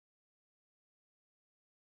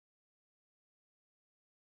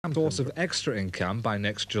Source of extra income by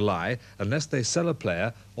next July unless they sell a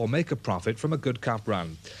player or make a profit from a good cup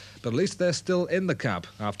run. But at least they're still in the cup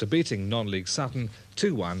after beating non-league Sutton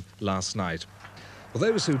 2-1 last night. Well,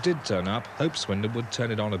 those who did turn up hoped Swindon would turn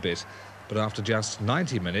it on a bit, but after just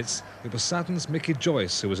 90 minutes it was Sutton's Mickey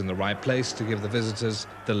Joyce who was in the right place to give the visitors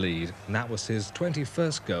the lead, and that was his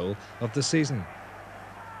 21st goal of the season.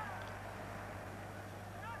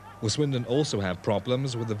 Well, Swindon also have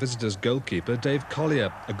problems with the visitors' goalkeeper, Dave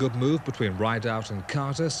Collier. A good move between Rideout and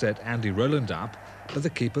Carter set Andy Rowland up, but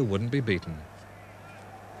the keeper wouldn't be beaten.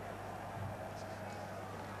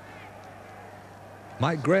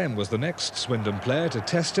 Mike Graham was the next Swindon player to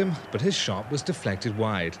test him, but his shot was deflected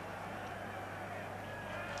wide.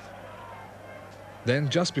 Then,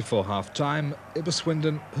 just before half-time, it was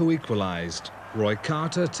Swindon who equalised. Roy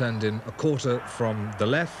Carter turned in a corner from the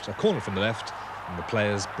left, and the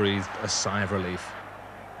players breathed a sigh of relief.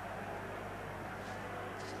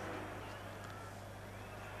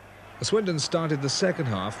 Swindon started the second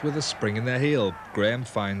half with a spring in their heel. Graham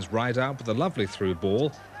finds Rideout with a lovely through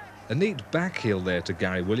ball. A neat back heel there to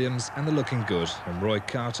Gary Williams, and they're looking good. And Roy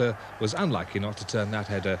Carter was unlucky not to turn that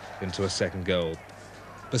header into a second goal.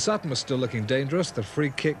 But Sutton was still looking dangerous. The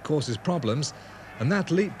free kick causes problems, and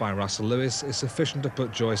that leap by Russell Lewis is sufficient to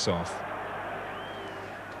put Joyce off.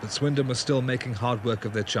 But Swindon was still making hard work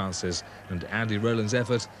of their chances, and Andy Rowland's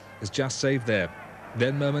effort is just saved there.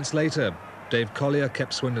 Then moments later, Dave Collier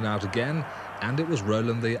kept Swindon out again, and it was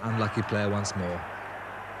Rowland the unlucky player once more.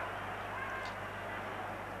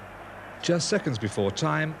 Just seconds before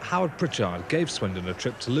time, Howard Pritchard gave Swindon a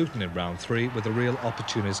trip to Luton in round 3 with a real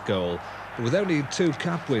opportunist goal. But with only 2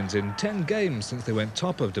 cup wins in 10 games since they went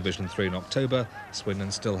top of Division 3 in October, Swindon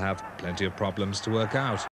still have plenty of problems to work out.